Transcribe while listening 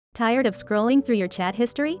Tired of scrolling through your chat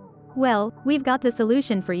history? Well, we've got the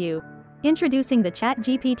solution for you. Introducing the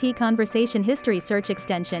ChatGPT Conversation History Search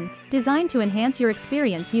extension, designed to enhance your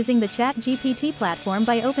experience using the ChatGPT platform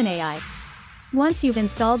by OpenAI. Once you've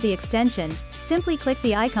installed the extension, simply click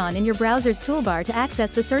the icon in your browser's toolbar to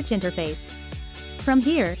access the search interface. From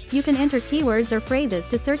here, you can enter keywords or phrases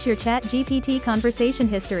to search your ChatGPT conversation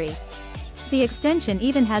history. The extension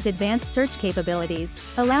even has advanced search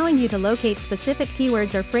capabilities, allowing you to locate specific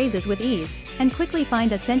keywords or phrases with ease, and quickly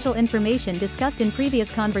find essential information discussed in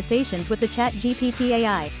previous conversations with the ChatGPT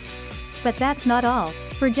AI. But that's not all.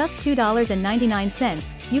 For just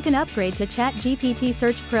 $2.99, you can upgrade to ChatGPT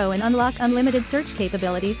Search Pro and unlock unlimited search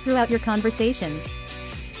capabilities throughout your conversations.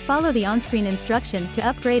 Follow the on-screen instructions to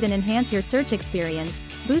upgrade and enhance your search experience,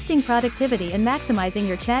 boosting productivity and maximizing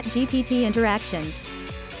your ChatGPT interactions.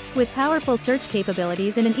 With powerful search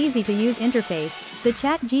capabilities and an easy-to-use interface, the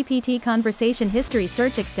ChatGPT Conversation History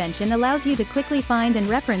Search extension allows you to quickly find and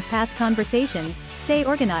reference past conversations, stay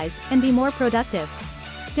organized, and be more productive.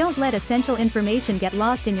 Don't let essential information get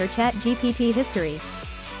lost in your ChatGPT history.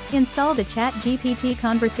 Install the ChatGPT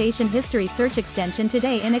Conversation History Search extension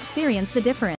today and experience the difference.